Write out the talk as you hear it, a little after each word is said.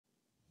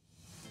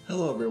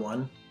Hello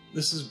everyone,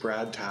 this is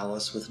Brad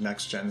Tallis with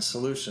Next Gen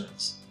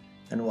Solutions,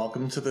 and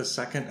welcome to the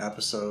second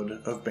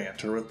episode of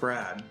Banter with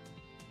Brad.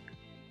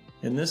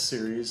 In this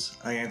series,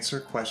 I answer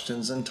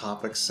questions and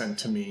topics sent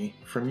to me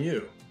from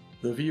you,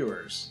 the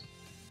viewers.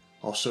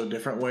 I'll show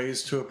different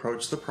ways to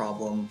approach the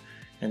problem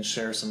and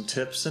share some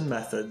tips and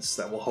methods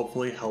that will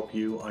hopefully help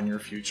you on your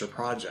future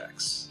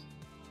projects.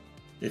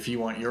 If you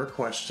want your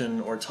question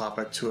or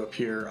topic to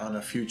appear on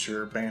a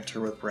future Banter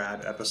with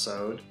Brad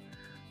episode,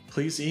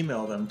 please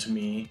email them to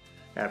me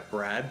at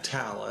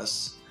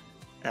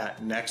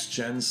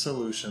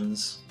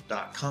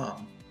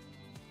bradtallis@nextgensolutions.com.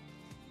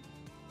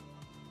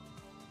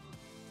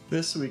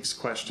 This week's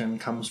question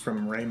comes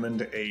from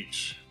Raymond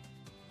H.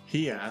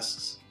 He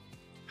asks,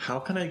 how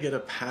can I get a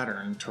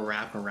pattern to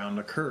wrap around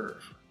a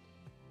curve?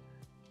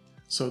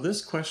 So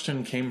this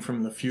question came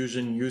from the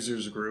Fusion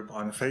users group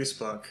on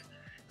Facebook,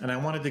 and I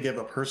wanted to give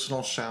a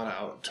personal shout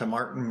out to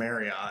Martin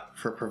Marriott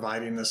for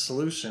providing the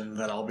solution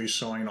that I'll be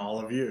showing all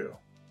of you.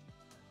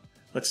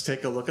 Let's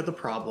take a look at the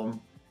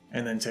problem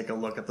and then take a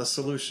look at the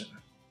solution.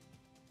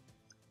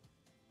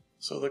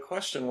 So the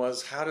question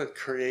was how to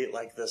create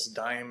like this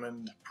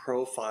diamond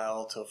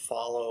profile to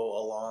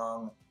follow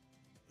along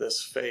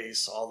this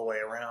face all the way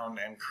around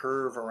and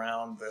curve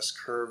around this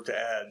curved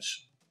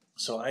edge.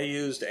 So I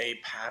used a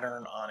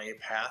pattern on a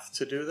path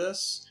to do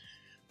this,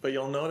 but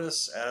you'll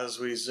notice as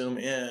we zoom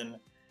in,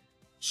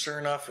 sure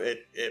enough,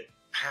 it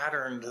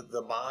patterned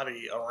the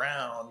body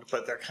around,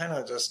 but they're kind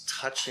of just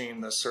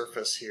touching the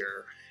surface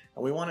here.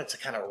 And we want it to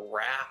kind of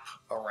wrap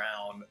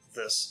around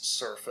this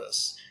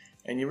surface.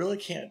 And you really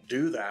can't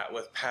do that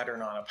with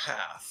pattern on a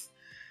path.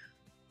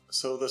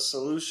 So the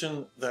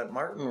solution that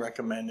Martin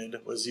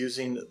recommended was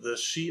using the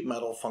sheet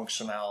metal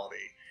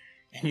functionality.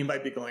 And you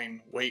might be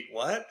going, wait,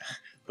 what?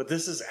 But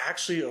this is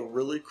actually a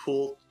really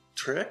cool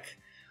trick.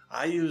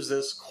 I use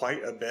this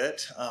quite a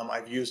bit.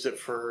 I've used it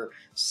for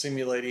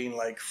simulating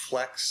like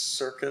flex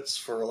circuits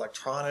for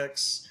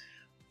electronics.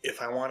 If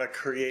I want to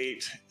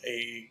create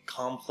a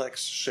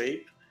complex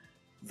shape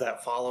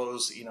that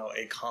follows,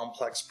 a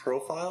complex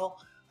profile,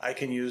 I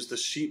can use the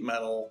sheet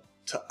metal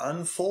to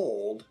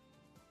unfold,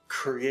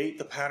 create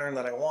the pattern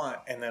that I want,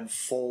 and then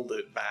fold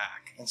it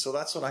back. And so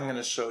that's what I'm going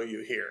to show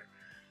you here.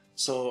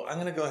 So I'm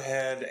going to go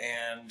ahead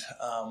and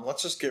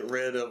let's just get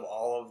rid of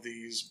all of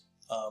these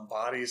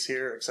bodies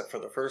here, except for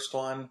the first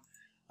one.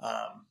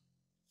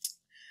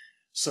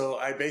 So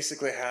I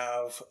basically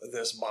have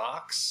this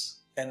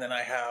box, and then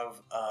I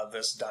have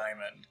this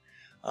diamond.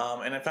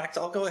 And in fact,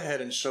 I'll go ahead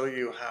and show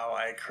you how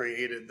I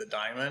created the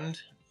diamond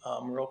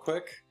real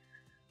quick.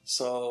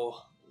 So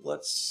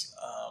let's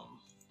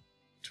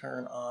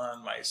turn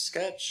on my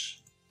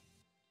sketch.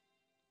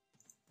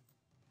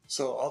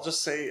 So I'll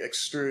just say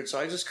extrude. So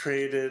I just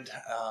created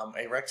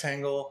a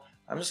rectangle.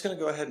 I'm just going to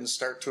go ahead and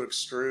start to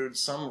extrude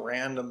some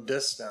random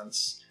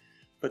distance.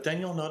 But then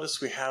you'll notice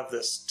we have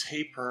this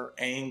taper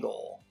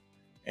angle.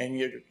 And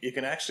you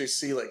can actually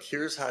see, like,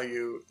 here's how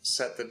you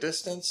set the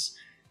distance.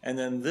 And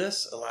then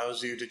this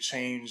allows you to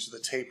change the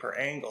taper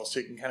angle. So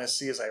you can kind of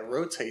see as I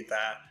rotate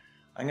that,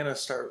 I'm going to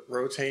start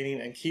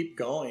rotating and keep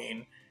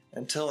going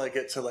until I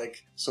get to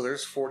so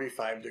there's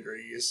 45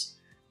 degrees.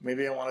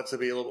 Maybe I want it to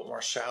be a little bit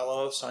more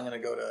shallow, so I'm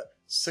going to go to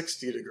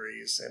 60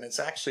 degrees. And it's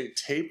actually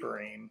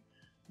tapering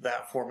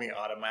that for me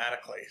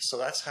automatically. So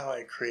that's how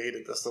I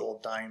created this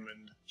little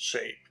diamond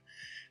shape.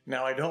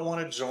 Now I don't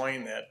want to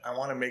join it. I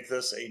want to make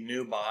this a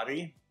new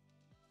body.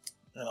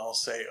 And I'll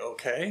say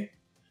OK.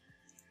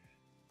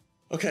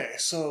 Okay,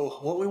 so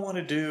what we want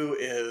to do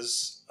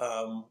is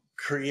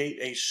create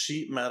a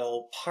sheet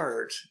metal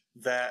part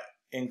that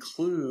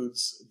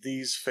includes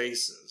these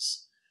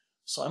faces.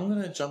 So I'm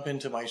going to jump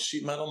into my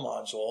sheet metal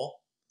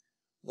module.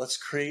 Let's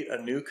create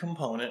a new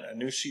component, a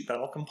new sheet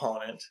metal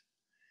component.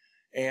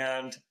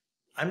 And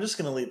I'm just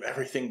going to leave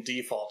everything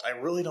default. I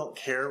really don't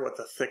care what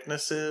the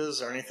thickness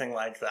is or anything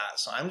like that.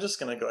 So I'm just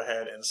going to go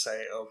ahead and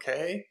say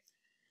OK.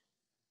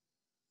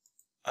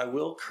 I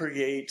will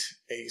create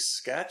a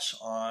sketch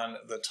on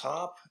the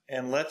top,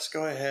 and let's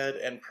go ahead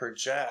and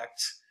project.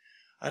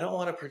 I don't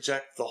want to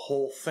project the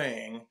whole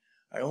thing.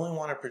 I only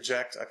want to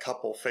project a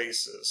couple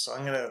faces. So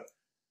I'm going to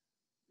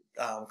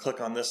click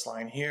on this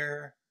line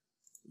here,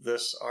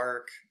 this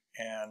arc,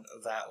 and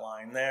that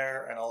line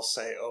there, and I'll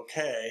say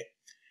OK.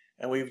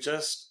 And we've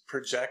just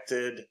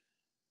projected,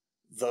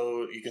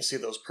 though you can see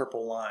those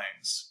purple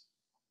lines.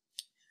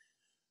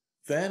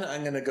 Then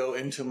I'm going to go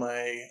into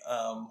my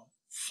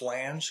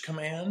flange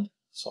command.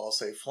 So I'll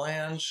say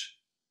flange.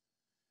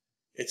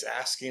 It's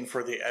asking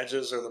for the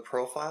edges or the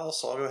profile,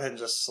 so I'll go ahead and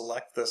just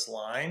select this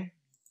line.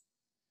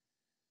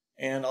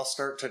 And I'll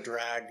start to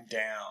drag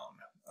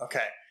down.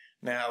 Okay,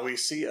 now we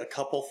see a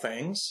couple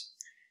things.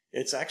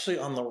 It's actually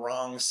on the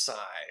wrong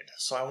side.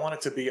 So I want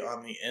it to be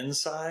on the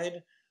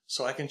inside.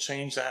 So I can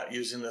change that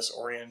using this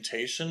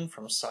orientation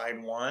from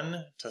side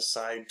 1 to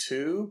side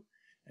 2.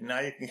 And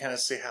now you can kind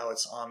of see how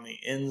it's on the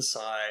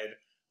inside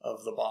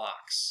of the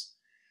box.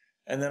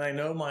 And then I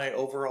know my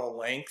overall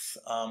length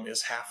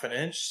is ½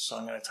 inch, so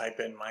I'm going to type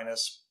in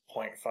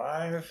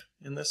 -0.5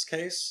 in this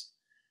case,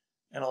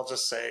 and I'll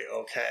just say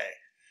OK.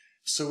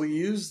 So we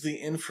use the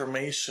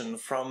information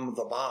from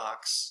the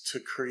box to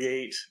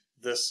create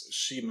this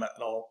sheet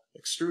metal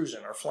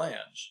extrusion or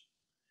flange.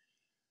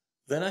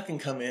 Then I can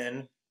come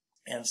in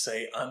and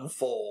say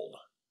unfold.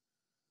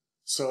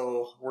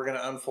 So we're going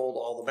to unfold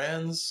all the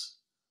bends.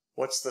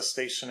 What's the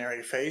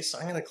stationary face?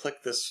 I'm going to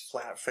click this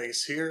flat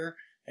face here,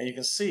 and you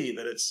can see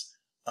that it's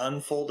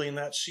unfolding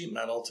that sheet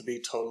metal to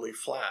be totally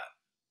flat.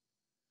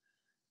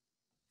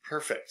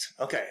 Perfect.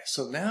 Okay,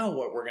 so now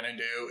what we're going to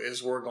do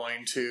is we're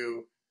going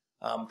to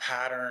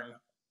pattern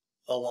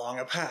along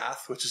a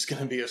path, which is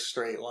going to be a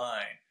straight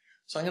line.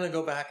 So I'm going to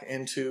go back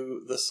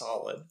into the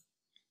solid,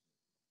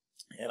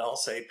 and I'll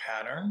say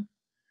pattern.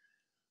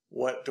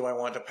 What do I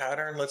want to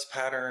pattern? Let's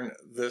pattern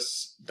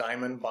this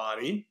diamond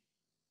body.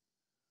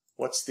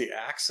 What's the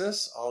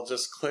axis? I'll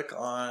just click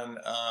on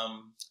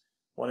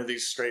one of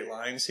these straight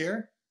lines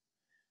here,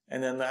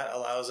 and then that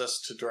allows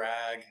us to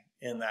drag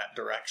in that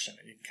direction.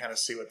 You can kind of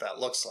see what that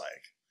looks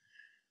like.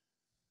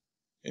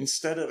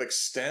 Instead of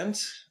extent,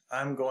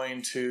 I'm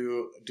going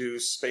to do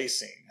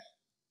spacing.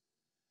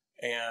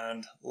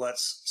 And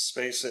let's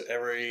space it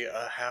every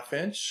 ½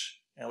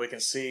 inch, and we can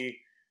see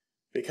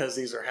because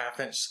these are ½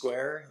 inch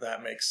square,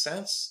 that makes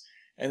sense.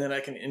 And then I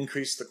can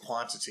increase the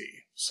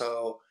quantity.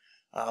 So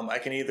I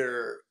can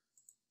either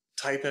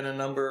type in a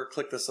number,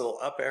 click this little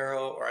up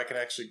arrow, or I can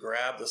actually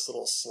grab this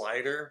little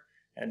slider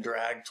and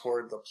drag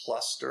toward the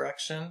plus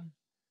direction.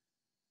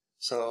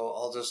 So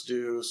I'll just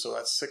do, so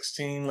that's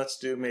 16. Let's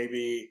do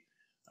maybe,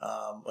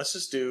 let's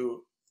just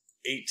do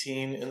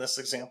 18 in this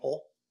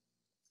example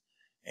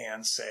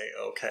and say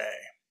okay.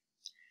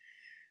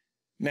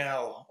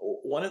 Now,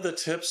 one of the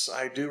tips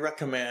I do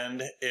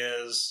recommend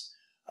is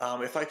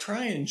if I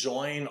try and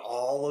join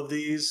all of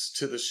these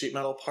to the sheet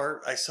metal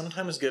part, I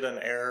sometimes get an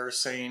error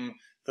saying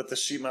that the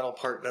sheet metal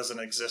part doesn't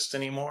exist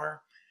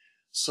anymore.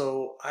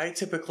 So I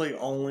typically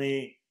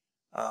only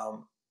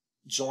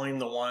join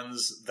the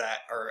ones that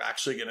are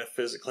actually going to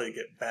physically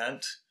get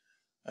bent.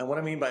 And what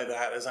I mean by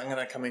that is I'm going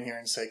to come in here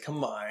and say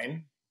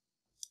combine.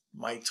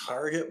 My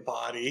target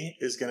body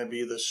is going to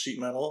be the sheet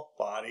metal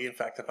body. In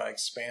fact, if I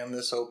expand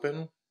this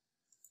open,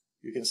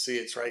 you can see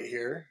it's right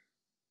here.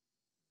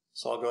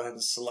 So I'll go ahead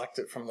and select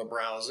it from the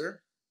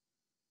browser.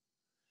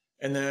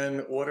 And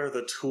then what are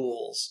the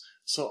tools?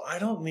 So I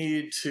don't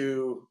need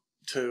to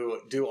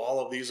do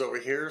all of these over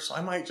here. So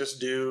I might just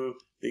do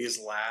these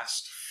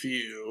last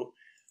few.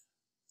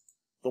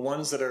 The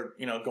ones that are,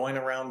 going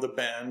around the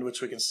bend,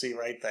 which we can see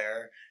right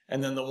there.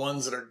 And then the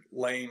ones that are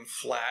laying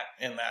flat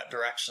in that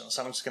direction.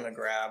 So I'm just going to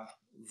grab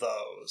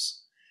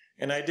those.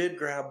 And I did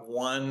grab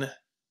one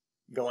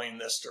going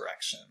this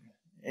direction.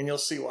 And you'll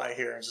see why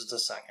here in just a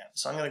second.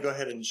 So I'm going to go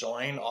ahead and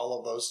join all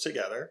of those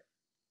together,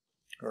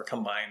 or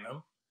combine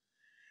them.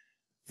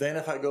 Then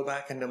if I go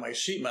back into my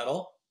sheet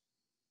metal,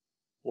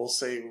 we'll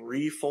say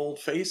refold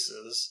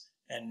faces,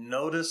 and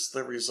notice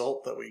the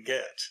result that we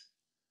get.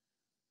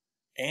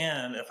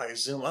 And if I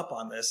zoom up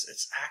on this,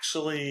 it's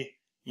actually,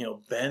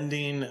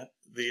 bending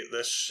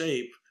the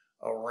shape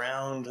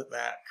around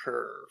that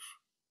curve.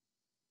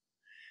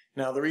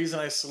 Now, the reason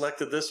I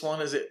selected this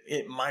one is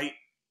it might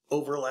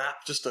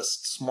overlap just a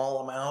small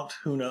amount,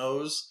 who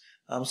knows?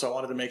 So I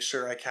wanted to make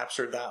sure I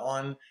captured that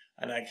one,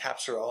 and I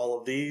captured all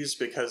of these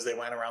because they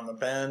went around the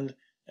bend,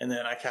 and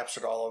then I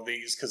captured all of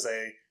these because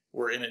they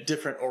were in a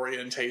different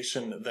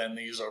orientation than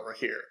these over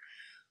here.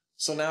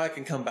 So now I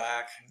can come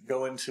back,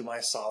 go into my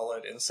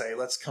solid and say,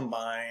 let's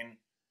combine,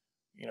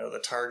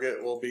 the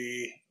target will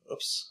be,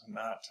 oops,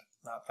 not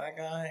that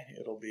guy,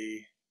 it'll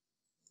be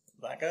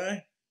that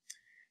guy.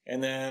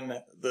 And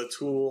then the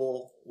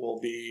tool will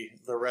be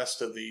the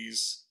rest of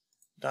these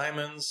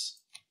diamonds,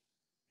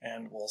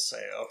 and we'll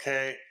say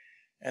okay,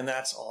 and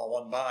that's all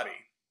one body.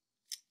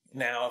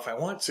 Now if I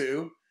want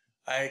to,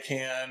 I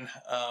can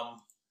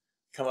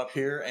come up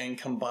here and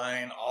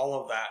combine all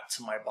of that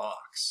to my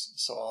box.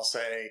 So I'll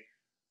say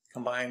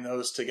combine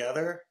those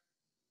together,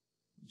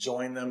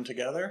 join them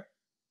together,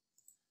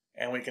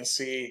 and we can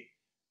see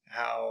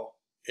how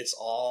it's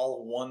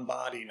all one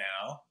body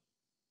now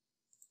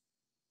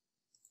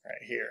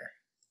right here.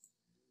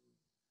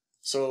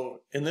 So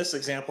in this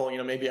example,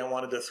 maybe I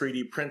wanted to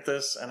 3D print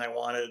this and I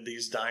wanted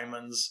these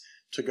diamonds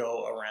to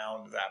go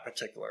around that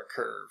particular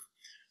curve.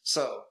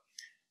 So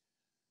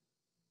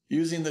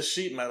using the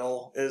sheet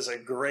metal is a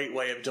great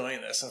way of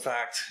doing this. In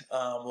fact,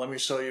 let me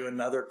show you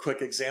another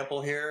quick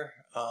example here.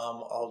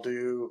 I'll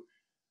do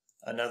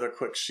another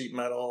quick sheet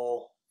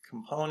metal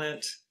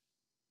component,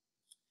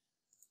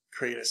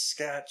 create a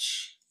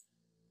sketch,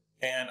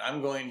 and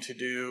I'm going to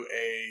do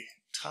a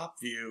top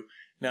view.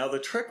 Now the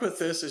trick with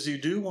this is you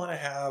do want to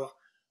have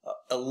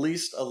at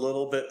least a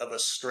little bit of a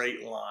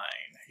straight line.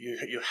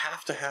 You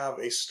have to have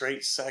a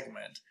straight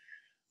segment.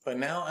 But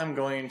now I'm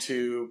going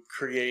to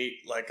create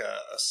like a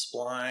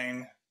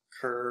spline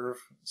curve,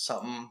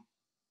 something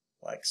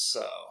like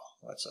so,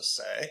 let's just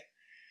say.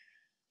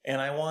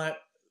 And I want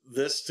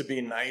this to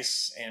be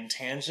nice and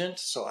tangent,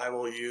 so I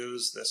will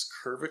use this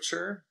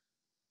curvature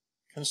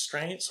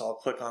constraint. So I'll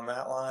click on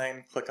that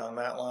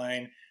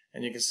line,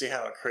 and you can see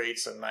how it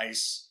creates a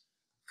nice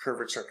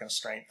curvature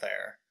constraint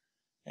there.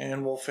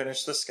 and we'll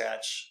finish the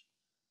sketch.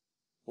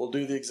 We'll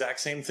do the exact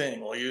same thing.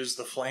 We'll use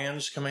the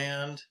flange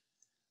command.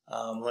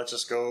 Let's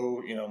just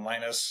go,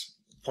 minus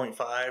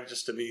 0.5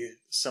 just to be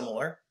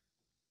similar.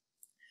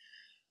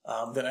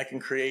 Then I can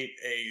create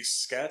a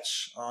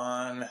sketch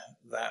on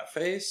that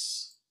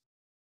face.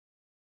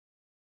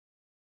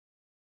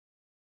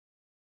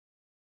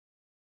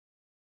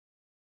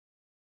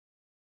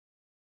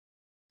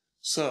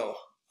 So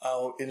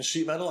in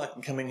sheet metal, I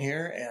can come in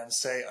here and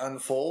say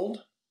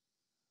unfold.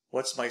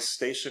 What's my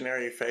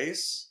stationary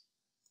face?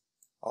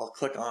 I'll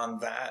click on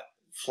that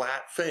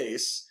flat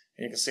face,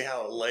 and you can see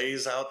how it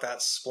lays out that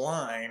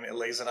spline. It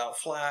lays it out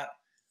flat.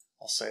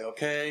 I'll say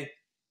okay.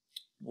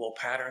 We'll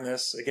pattern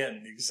this,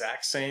 again, the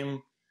exact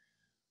same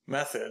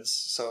methods.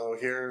 So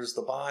here's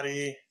the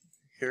body,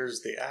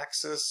 here's the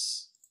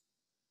axis.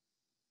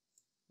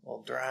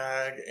 We'll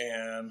drag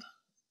and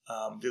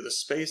do the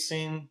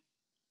spacing.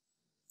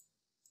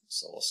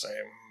 So we'll say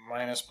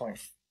minus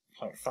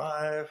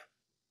 0.5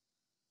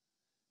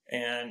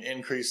 and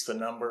increase the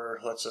number,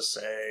 let's just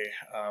say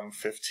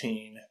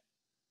 15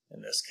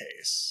 in this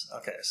case.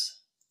 Okay, so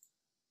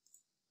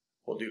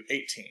we'll do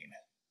 18.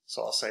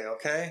 So I'll say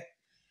okay.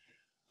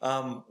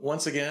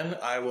 Once again,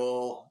 I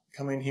will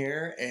come in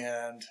here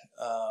and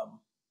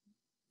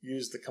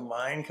use the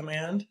combine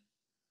command.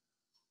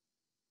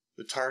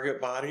 The target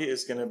body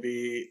is going to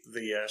be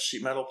the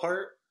sheet metal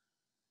part.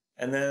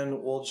 And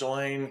then we'll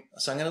join,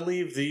 so I'm going to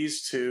leave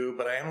these two,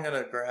 but I am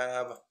going to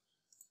grab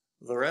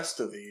the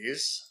rest of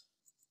these,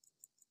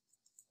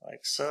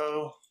 like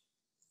so.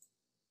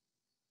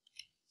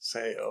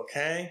 Say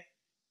okay.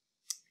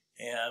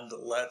 And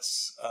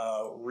let's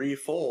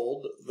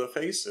refold the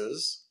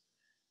faces.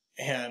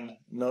 And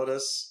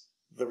notice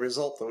the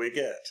result that we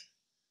get,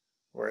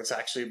 where it's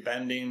actually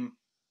bending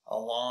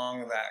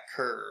along that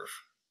curve.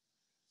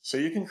 So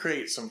you can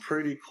create some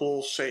pretty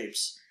cool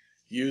shapes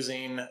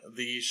using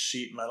the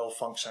sheet metal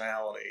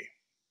functionality.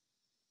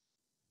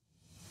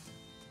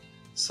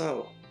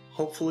 So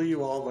hopefully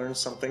you all learned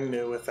something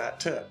new with that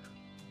tip.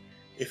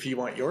 If you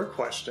want your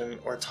question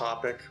or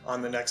topic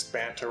on the next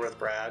Banter with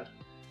Brad,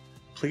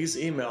 please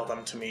email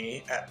them to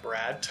me at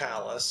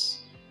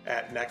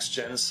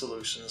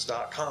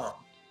bradtallis@nextgensolutions.com.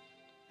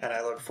 And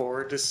I look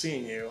forward to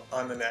seeing you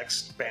on the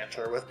next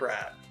Banter with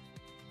Brad.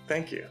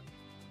 Thank you.